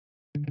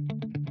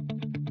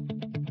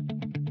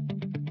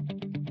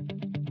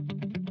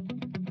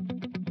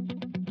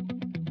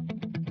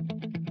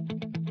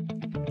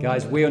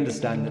Guys, we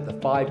understand that the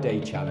 5-day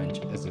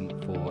challenge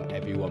isn't for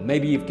everyone.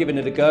 Maybe you've given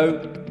it a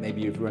go,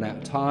 maybe you've run out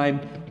of time,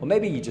 or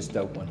maybe you just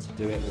don't want to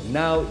do it. Well,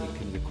 now you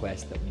can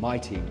request that my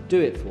team do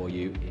it for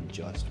you in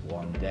just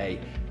 1 day.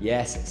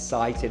 Yes,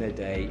 Site in a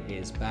Day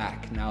is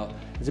back. Now,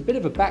 there's a bit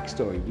of a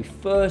backstory. We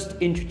first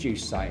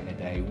introduced Site in a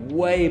Day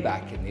way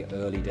back in the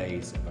early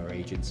days of our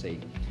agency.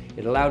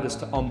 It allowed us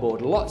to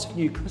onboard lots of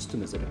new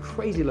customers at a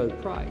crazy low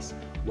price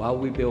while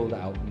we build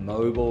out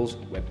mobiles,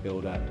 web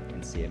builder,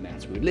 and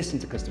CMS. We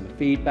listened to customer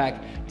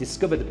feedback,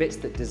 discovered the bits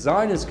that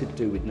designers could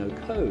do with no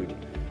code,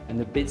 and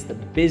the bits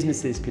that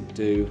businesses could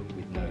do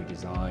with no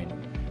design.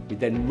 We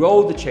then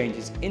rolled the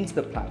changes into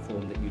the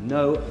platform that you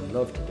know and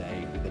love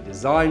today with a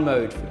design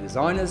mode for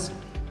designers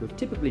who have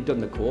typically done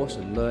the course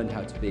and learned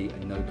how to be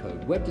a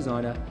no-code web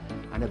designer,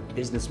 and a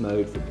business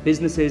mode for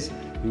businesses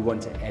who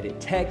want to edit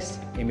text,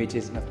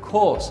 images, and of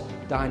course,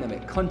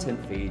 dynamic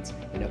content feeds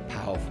in a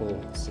powerful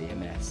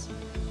CMS.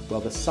 Well,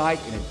 the Site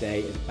in a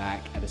Day is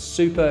back at a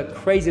super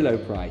crazy low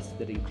price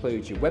that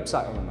includes your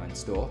website online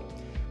store,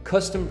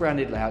 custom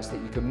branded layouts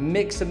that you can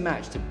mix and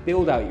match to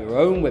build out your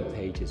own web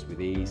pages with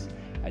ease,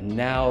 and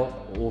now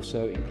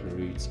also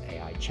includes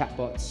AI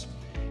chatbots.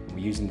 And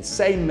we're using the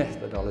same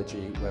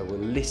methodology where we'll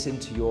listen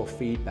to your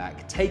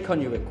feedback, take on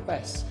your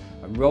requests,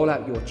 and roll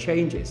out your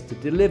changes to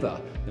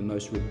deliver the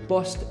most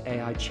robust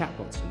AI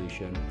chatbot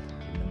solution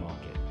in the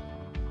market.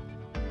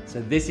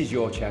 So this is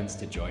your chance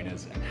to join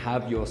us and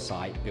have your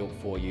site built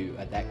for you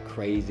at that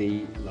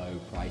crazy low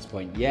price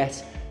point.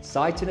 Yes,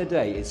 Site in a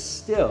Day is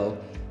still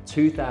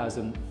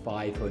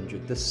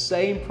 $2,500, the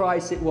same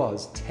price it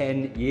was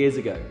 10 years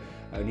ago,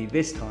 only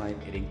this time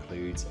it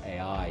includes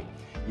AI.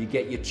 You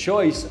get your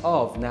choice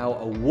of now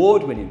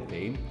award-winning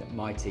theme that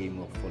my team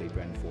will fully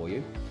brand for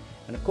you.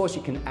 And of course,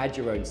 you can add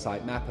your own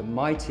sitemap, and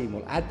my team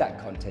will add that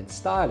content,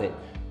 style it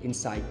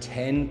inside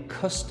 10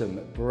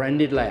 custom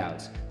branded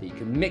layouts that you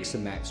can mix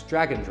and match,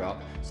 drag and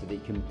drop, so that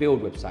you can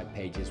build website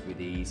pages with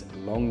ease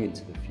long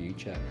into the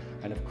future.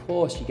 And of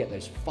course, you get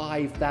those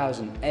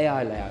 5,000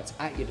 AI layouts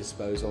at your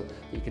disposal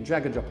that you can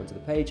drag and drop onto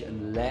the page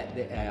and let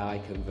the AI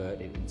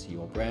convert it into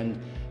your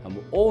brand. And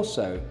we're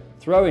also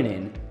throwing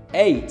in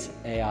 8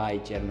 AI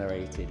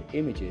generated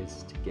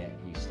images to get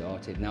you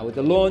started. Now, with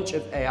the launch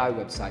of AI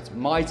websites,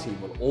 my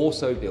team will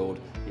also build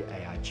your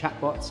AI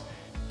chatbots,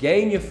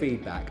 gain your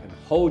feedback, and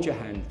hold your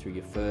hand through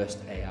your first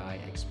AI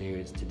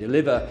experience to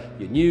deliver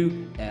your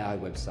new AI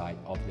website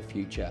of the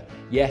future.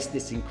 Yes,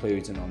 this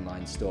includes an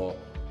online store,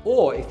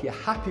 or if you're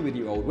happy with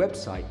your old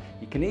website,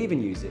 you can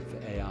even use it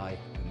for AI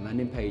and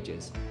landing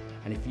pages.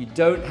 And if you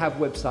don't have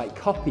website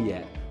copy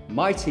yet,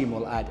 my team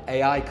will add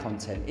AI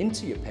content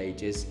into your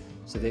pages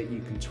so that you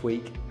can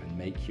tweak and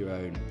make your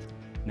own.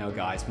 Now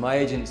guys, my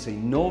agency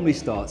normally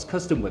starts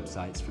custom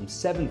websites from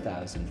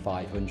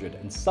 $7,500,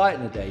 and Site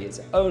in a Day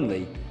is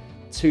only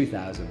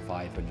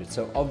 $2,500.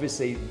 So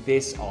obviously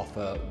this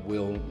offer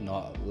will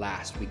not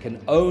last. We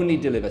can only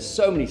deliver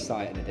so many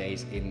Site in a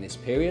Days in this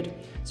period,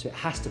 so it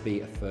has to be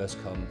a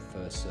first come,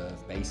 first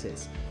serve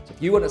basis. So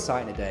if you want a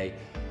Site in a Day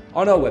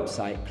on our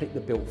website, click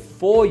the Built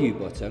For You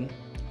button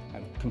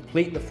and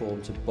complete the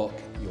form to book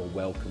your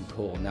welcome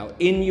call. Now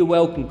in your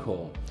welcome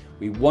call,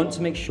 we want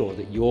to make sure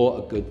that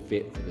you're a good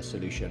fit for the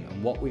solution,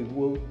 and what we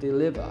will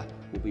deliver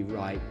will be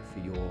right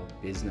for your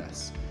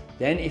business.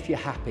 Then if you're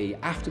happy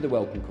after the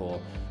welcome call,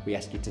 we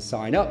ask you to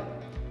sign up,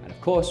 and of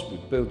course we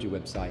build your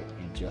website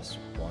in just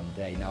 1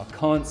 day. Now I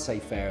can't say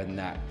fairer than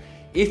that.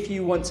 If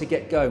you want to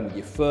get going with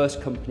your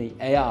first company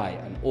AI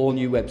and all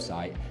new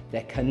website,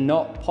 there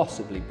cannot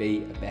possibly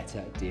be a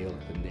better deal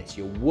than this.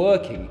 You're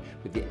working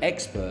with the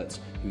experts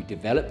who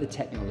develop the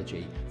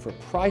technology for a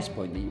price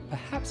point that you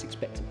perhaps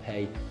expect to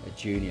pay a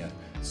junior.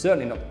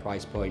 Certainly not the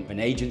price point of an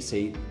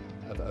agency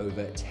of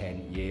over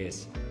 10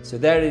 years. So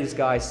there it is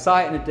guys,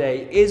 Site in a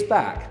Day is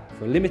back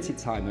for a limited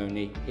time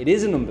only. It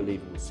is an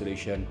unbelievable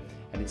solution,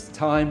 and it's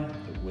time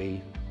that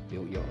we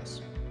built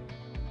yours.